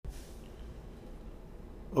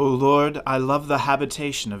O Lord, I love the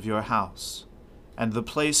habitation of your house, and the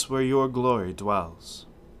place where your glory dwells.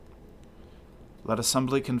 Let us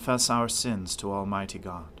humbly confess our sins to Almighty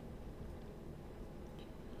God.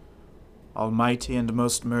 Almighty and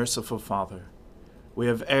most merciful Father, we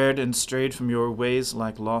have erred and strayed from your ways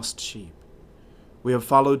like lost sheep. We have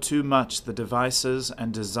followed too much the devices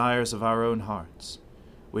and desires of our own hearts.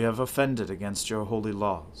 We have offended against your holy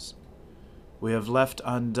laws. We have left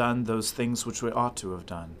undone those things which we ought to have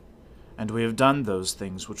done, and we have done those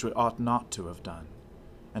things which we ought not to have done.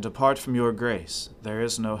 And apart from your grace, there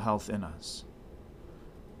is no health in us.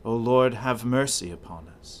 O Lord, have mercy upon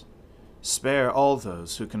us. Spare all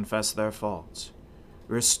those who confess their faults.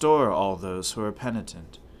 Restore all those who are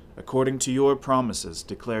penitent, according to your promises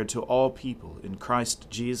declared to all people in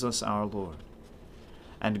Christ Jesus our Lord.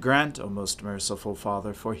 And grant, O most merciful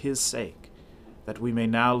Father, for his sake, that we may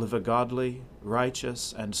now live a godly,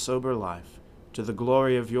 righteous, and sober life, to the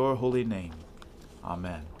glory of your holy name.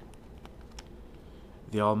 Amen.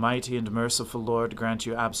 The Almighty and merciful Lord grant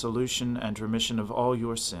you absolution and remission of all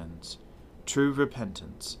your sins, true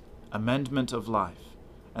repentance, amendment of life,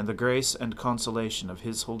 and the grace and consolation of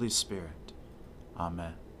his Holy Spirit.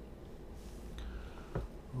 Amen.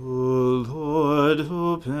 O Lord,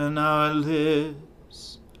 open our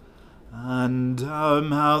lips, and our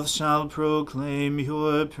mouth shall proclaim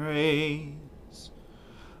your praise.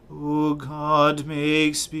 O God,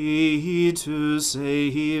 make speed to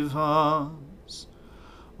save us.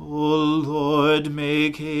 O Lord,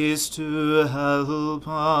 make haste to help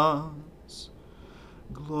us.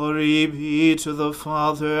 Glory be to the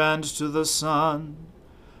Father, and to the Son,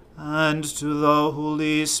 and to the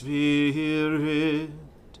Holy Spirit,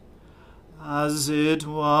 as it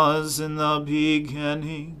was in the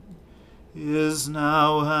beginning, is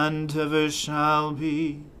now, and ever shall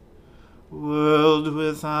be, world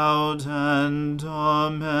without end.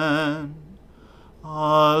 Amen.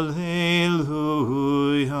 Alleluia.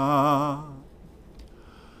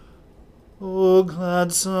 O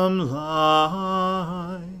gladsome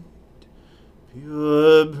light,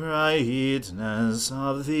 pure brightness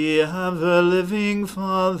of the ever-living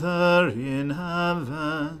Father in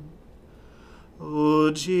heaven, O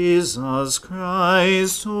Jesus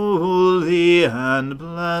Christ, holy and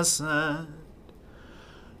blessed,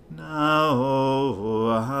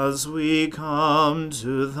 now as we come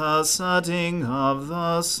to the setting of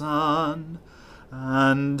the sun,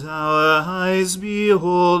 and our eyes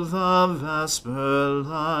behold the vesper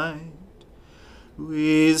light,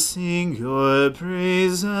 we sing your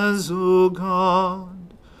praises, O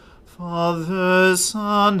God, Father,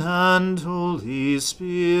 Son, and Holy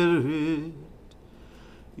Spirit.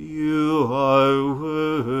 You are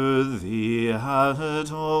worthy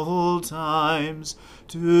at all times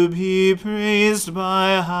to be praised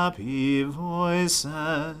by happy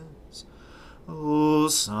voices, O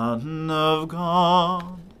Son of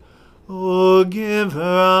God, O Giver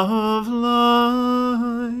of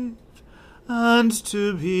life, and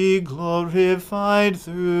to be glorified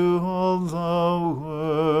through all the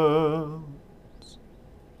world.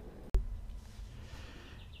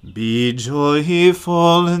 Be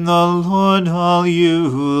joyful in the Lord, all you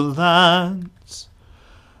lands.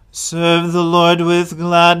 Serve the Lord with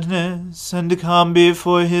gladness, and come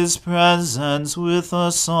before his presence with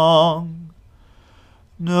a song.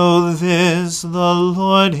 Know this, the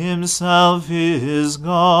Lord himself is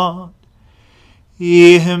God.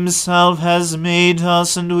 He himself has made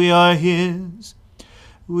us, and we are his.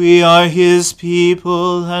 We are his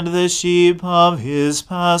people, and the sheep of his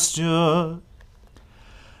pasture.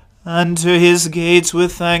 Enter his gates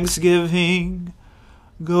with thanksgiving.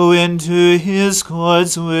 Go into his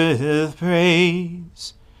courts with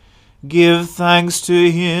praise. Give thanks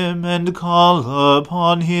to him and call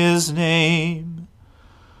upon his name.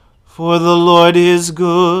 For the Lord is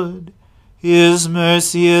good, his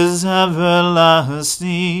mercy is everlasting,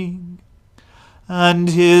 and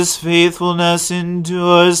his faithfulness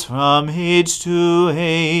endures from age to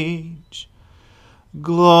age.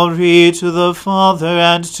 Glory to the Father,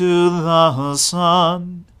 and to the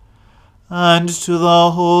Son, and to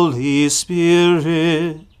the Holy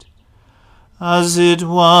Spirit, as it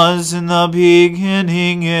was in the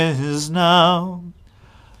beginning, is now,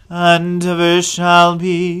 and ever shall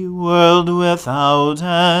be, world without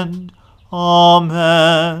end.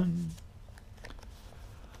 Amen.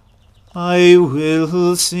 I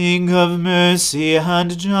will sing of mercy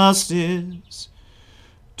and justice.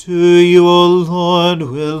 To you, O Lord,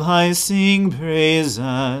 will I sing praises.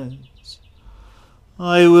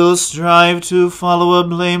 I will strive to follow a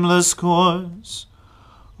blameless course.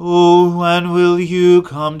 Oh, when will you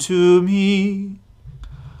come to me?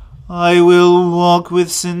 I will walk with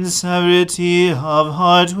sincerity of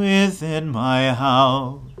heart within my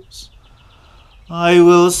house. I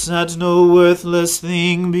will set no worthless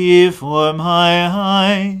thing before my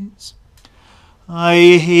eyes.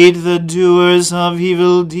 I hate the doers of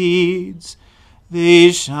evil deeds.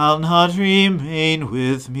 They shall not remain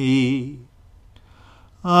with me.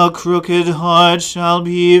 A crooked heart shall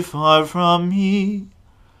be far from me.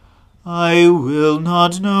 I will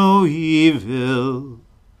not know evil.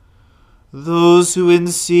 Those who in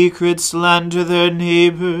secret slander their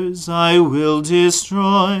neighbors I will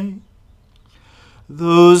destroy.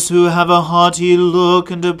 Those who have a haughty look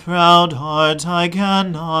and a proud heart I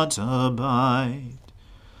cannot abide.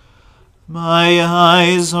 My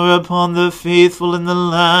eyes are upon the faithful in the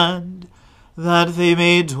land, that they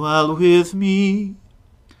may dwell with me.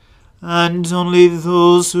 And only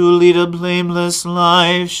those who lead a blameless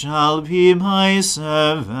life shall be my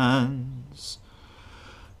servants.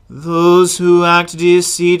 Those who act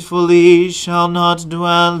deceitfully shall not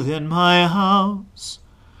dwell in my house,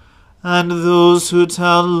 and those who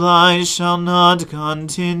tell lies shall not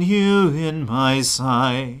continue in my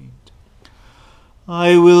sight.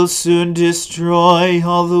 I will soon destroy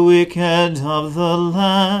all the wicked of the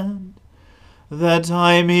land, that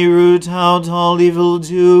I may root out all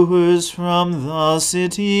evildoers from the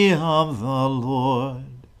city of the Lord.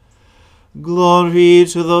 Glory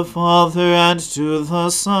to the Father, and to the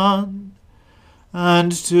Son, and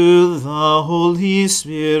to the Holy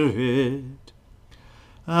Spirit,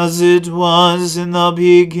 as it was in the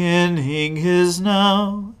beginning, is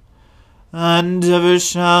now, and ever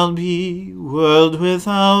shall be, world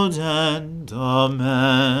without end.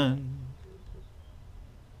 Amen.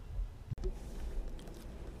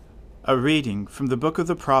 A reading from the book of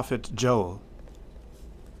the prophet Joel.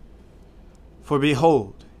 For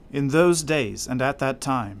behold, in those days and at that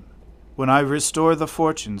time, when I restore the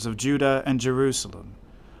fortunes of Judah and Jerusalem,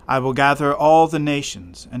 I will gather all the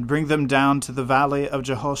nations and bring them down to the valley of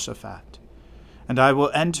Jehoshaphat, and I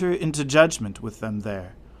will enter into judgment with them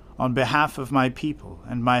there, on behalf of my people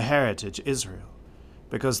and my heritage Israel,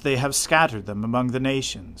 because they have scattered them among the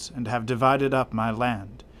nations, and have divided up my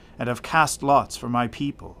land, and have cast lots for my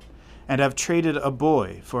people, and have traded a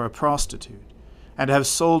boy for a prostitute, and have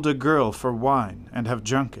sold a girl for wine, and have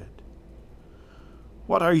drunk it.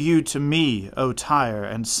 What are you to me, O Tyre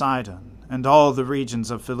and Sidon, and all the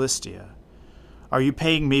regions of Philistia? Are you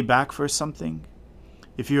paying me back for something?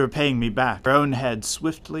 If you are paying me back, your own head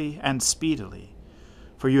swiftly and speedily.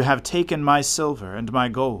 For you have taken my silver and my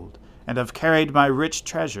gold, and have carried my rich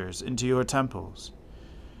treasures into your temples.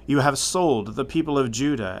 You have sold the people of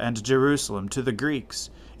Judah and Jerusalem to the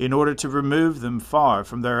Greeks, in order to remove them far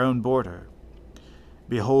from their own border.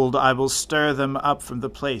 Behold, I will stir them up from the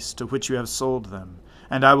place to which you have sold them,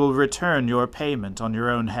 and I will return your payment on your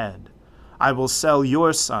own head. I will sell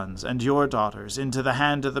your sons and your daughters into the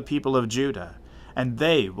hand of the people of Judah, and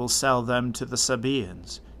they will sell them to the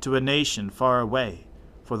Sabaeans, to a nation far away,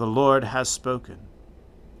 for the Lord has spoken.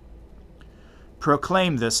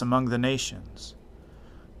 Proclaim this among the nations.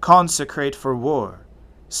 Consecrate for war,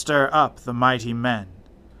 stir up the mighty men.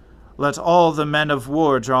 Let all the men of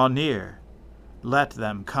war draw near, let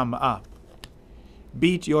them come up.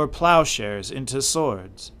 Beat your plowshares into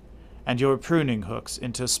swords, and your pruning hooks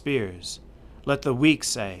into spears. Let the weak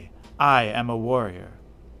say, I am a warrior.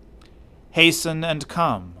 Hasten and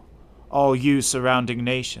come, all you surrounding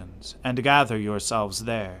nations, and gather yourselves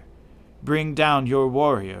there. Bring down your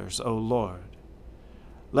warriors, O Lord.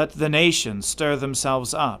 Let the nations stir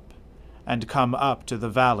themselves up, and come up to the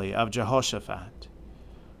valley of Jehoshaphat.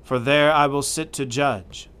 For there I will sit to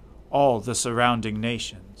judge all the surrounding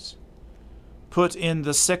nations. Put in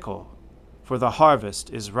the sickle, for the harvest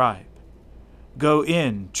is ripe. Go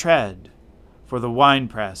in, tread, for the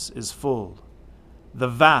winepress is full. The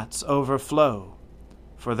vats overflow,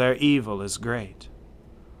 for their evil is great.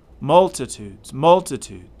 Multitudes,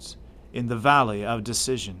 multitudes, in the valley of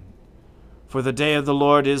decision. For the day of the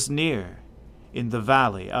Lord is near, in the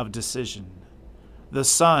valley of decision. The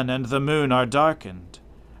sun and the moon are darkened,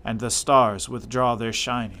 and the stars withdraw their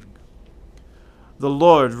shining. The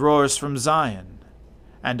Lord roars from Zion,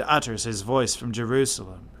 and utters his voice from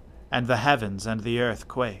Jerusalem, and the heavens and the earth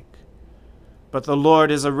quake. But the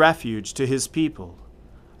Lord is a refuge to his people,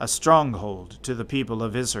 a stronghold to the people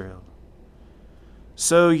of Israel.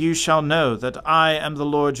 So you shall know that I am the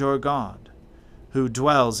Lord your God, who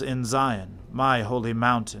dwells in Zion, my holy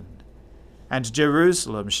mountain. And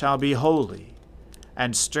Jerusalem shall be holy,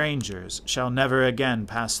 and strangers shall never again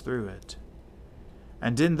pass through it.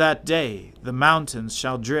 And in that day the mountains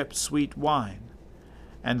shall drip sweet wine,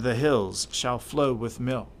 and the hills shall flow with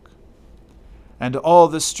milk. and all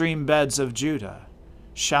the stream beds of Judah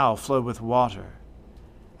shall flow with water.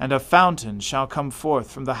 And a fountain shall come forth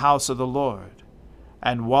from the house of the Lord,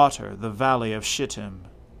 and water the valley of Shittim.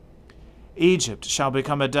 Egypt shall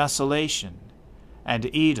become a desolation, and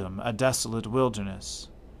Edom a desolate wilderness,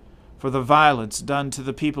 for the violence done to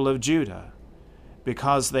the people of Judah,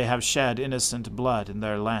 because they have shed innocent blood in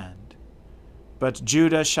their land. But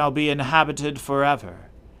Judah shall be inhabited forever,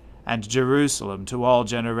 and Jerusalem to all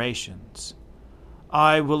generations.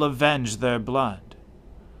 I will avenge their blood.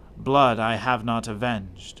 Blood I have not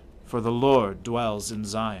avenged, for the Lord dwells in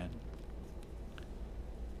Zion.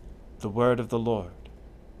 The word of the Lord.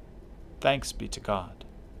 Thanks be to God.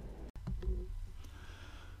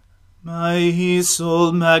 My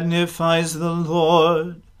soul magnifies the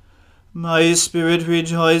Lord. My spirit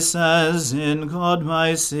rejoices in God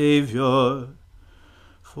my Saviour.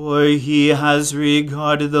 For he has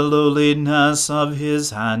regarded the lowliness of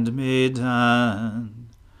his handmaiden.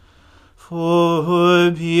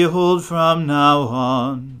 For behold, from now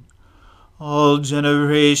on, all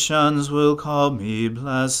generations will call me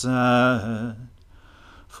blessed.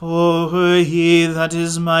 For he that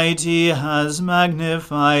is mighty has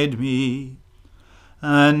magnified me,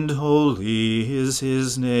 and holy is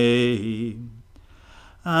his name.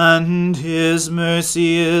 And his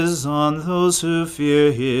mercy is on those who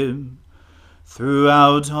fear him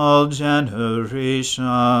throughout all generations.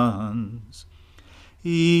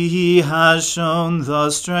 He has shown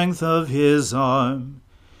the strength of his arm.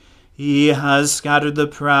 He has scattered the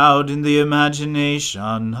proud in the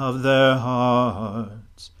imagination of their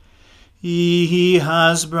hearts. He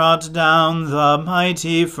has brought down the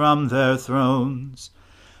mighty from their thrones,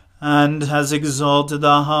 and has exalted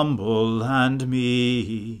the humble and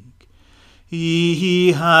meek.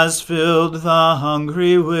 He has filled the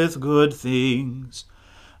hungry with good things,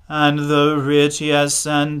 and the rich he has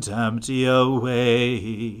sent empty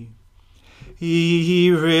away.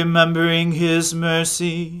 He, remembering his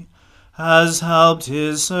mercy, has helped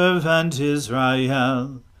his servant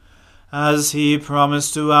Israel, as he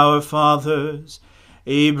promised to our fathers,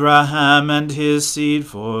 Abraham and his seed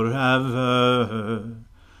forever.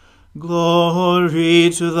 Glory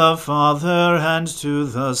to the Father, and to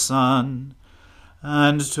the Son,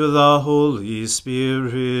 and to the Holy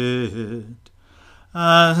Spirit,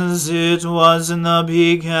 as it was in the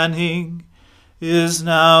beginning, is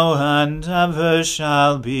now, and ever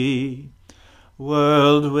shall be,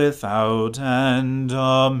 world without end.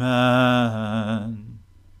 Amen.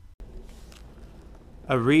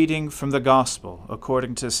 A reading from the Gospel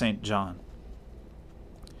according to St. John.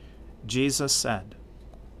 Jesus said,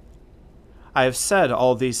 I have said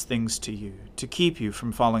all these things to you, to keep you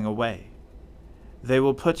from falling away. They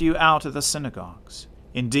will put you out of the synagogues.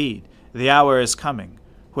 Indeed, the hour is coming,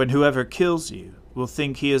 when whoever kills you will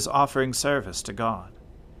think he is offering service to God.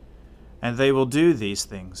 And they will do these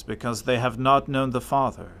things because they have not known the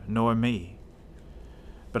Father, nor me.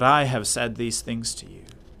 But I have said these things to you,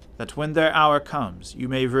 that when their hour comes, you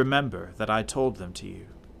may remember that I told them to you.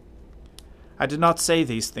 I did not say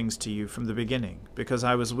these things to you from the beginning, because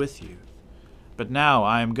I was with you. But now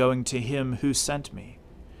I am going to him who sent me,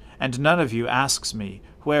 and none of you asks me,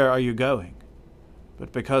 Where are you going?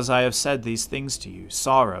 But because I have said these things to you,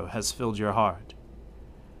 sorrow has filled your heart.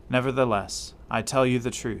 Nevertheless, I tell you the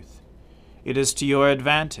truth. It is to your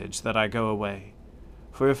advantage that I go away.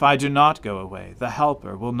 For if I do not go away, the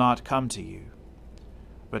Helper will not come to you.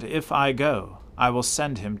 But if I go, I will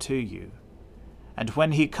send him to you. And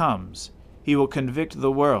when he comes, he will convict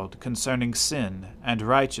the world concerning sin and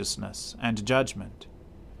righteousness and judgment.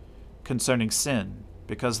 Concerning sin,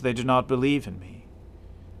 because they do not believe in me.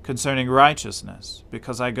 Concerning righteousness,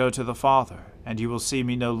 because I go to the Father, and you will see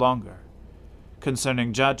me no longer.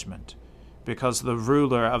 Concerning judgment, because the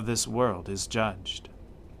ruler of this world is judged.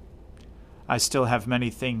 I still have many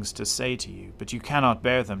things to say to you, but you cannot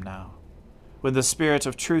bear them now. When the Spirit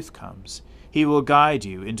of truth comes, he will guide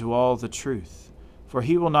you into all the truth, for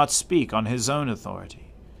he will not speak on his own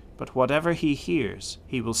authority, but whatever he hears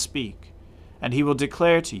he will speak, and he will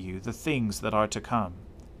declare to you the things that are to come.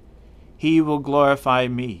 He will glorify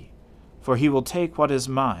me, for he will take what is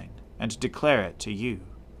mine and declare it to you.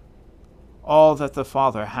 All that the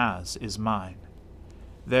Father has is mine.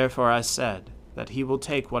 Therefore I said that he will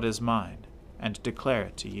take what is mine and declare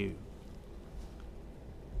it to you.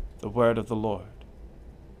 The word of the Lord.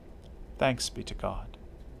 Thanks be to God.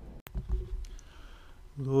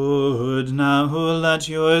 Lord, now let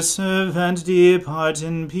your servant depart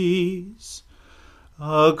in peace,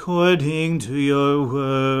 according to your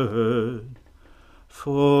word.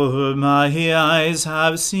 For my eyes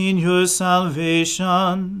have seen your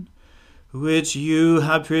salvation, which you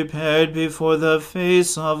have prepared before the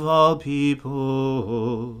face of all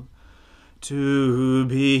people, to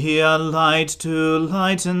be a light to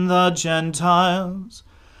lighten the Gentiles,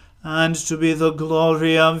 and to be the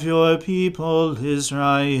glory of your people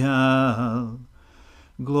Israel.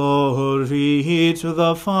 Glory to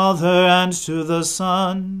the Father, and to the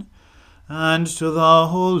Son, and to the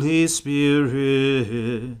Holy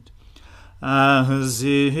Spirit, as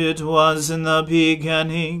it was in the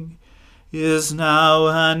beginning, is now,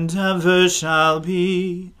 and ever shall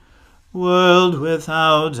be, world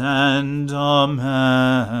without end.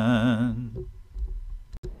 Amen.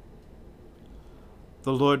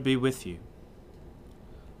 The Lord be with you.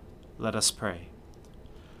 Let us pray.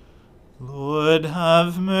 Lord,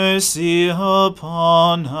 have mercy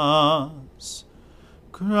upon us.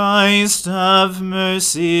 Christ, have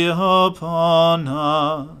mercy upon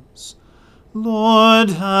us. Lord,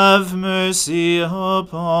 have mercy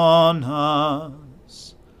upon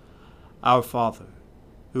us. Our Father,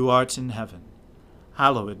 who art in heaven,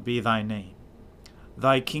 hallowed be thy name.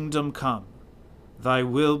 Thy kingdom come, thy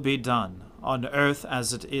will be done, on earth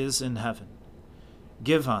as it is in heaven.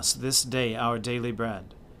 Give us this day our daily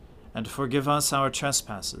bread, and forgive us our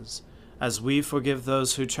trespasses, as we forgive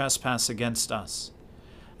those who trespass against us.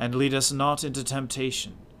 And lead us not into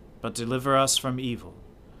temptation, but deliver us from evil.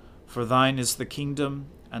 For thine is the kingdom,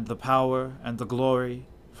 and the power, and the glory,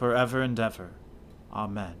 forever and ever.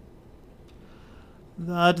 Amen.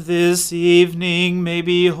 That this evening may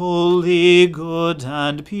be holy, good,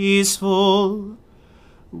 and peaceful,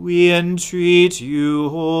 we entreat you,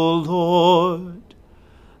 O Lord,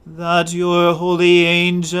 that your holy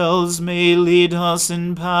angels may lead us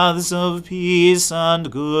in paths of peace and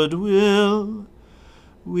goodwill.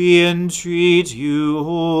 We entreat you,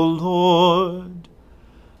 O Lord,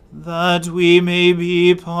 that we may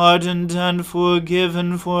be pardoned and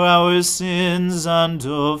forgiven for our sins and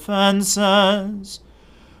offenses.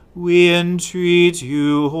 We entreat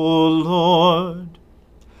you, O Lord,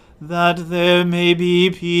 that there may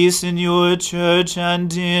be peace in your church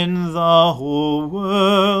and in the whole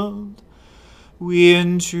world. We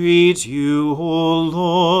entreat you, O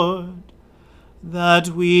Lord, that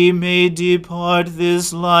we may depart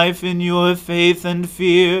this life in your faith and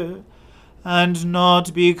fear, and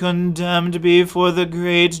not be condemned before the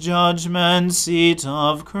great judgment seat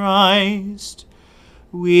of Christ.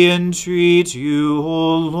 We entreat you,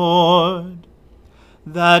 O Lord,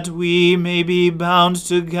 that we may be bound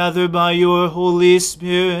together by your Holy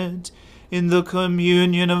Spirit in the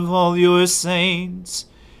communion of all your saints,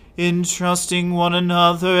 entrusting one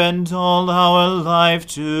another and all our life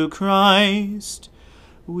to Christ.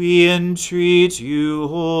 We entreat you,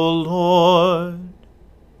 O Lord.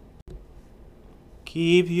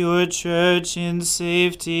 Keep your church in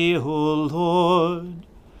safety, O Lord,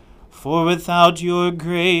 for without your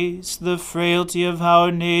grace the frailty of our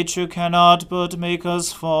nature cannot but make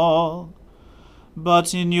us fall.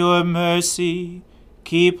 But in your mercy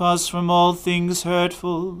keep us from all things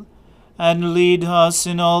hurtful, and lead us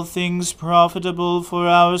in all things profitable for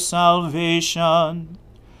our salvation.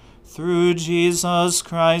 Through Jesus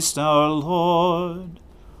Christ our Lord.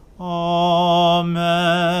 Amen.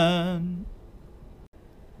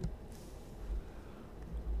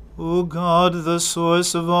 O God, the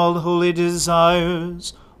source of all holy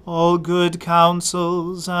desires, all good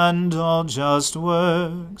counsels, and all just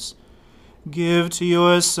works, give to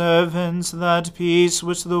your servants that peace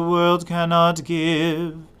which the world cannot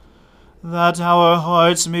give, that our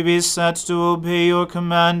hearts may be set to obey your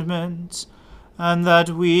commandments, and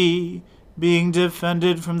that we, being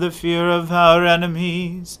defended from the fear of our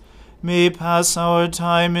enemies, may pass our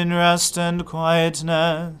time in rest and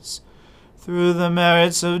quietness, through the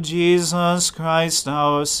merits of Jesus Christ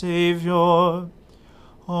our Saviour.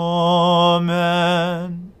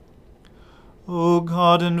 Amen. O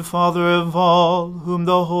God and Father of all, whom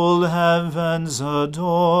the whole heavens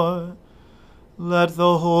adore, let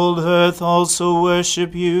the whole earth also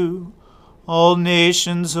worship you, all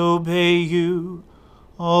nations obey you,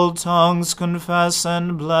 all tongues confess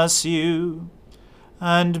and bless you,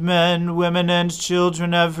 and men, women, and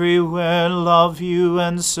children everywhere love you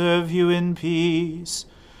and serve you in peace,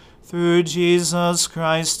 through Jesus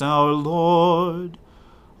Christ our Lord.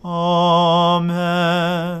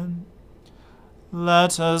 Amen.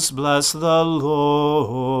 Let us bless the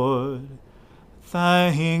Lord.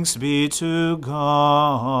 Thanks be to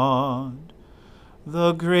God.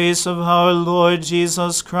 The grace of our Lord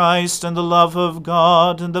Jesus Christ, and the love of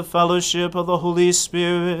God, and the fellowship of the Holy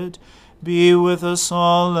Spirit be with us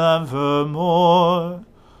all evermore.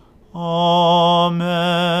 Amen.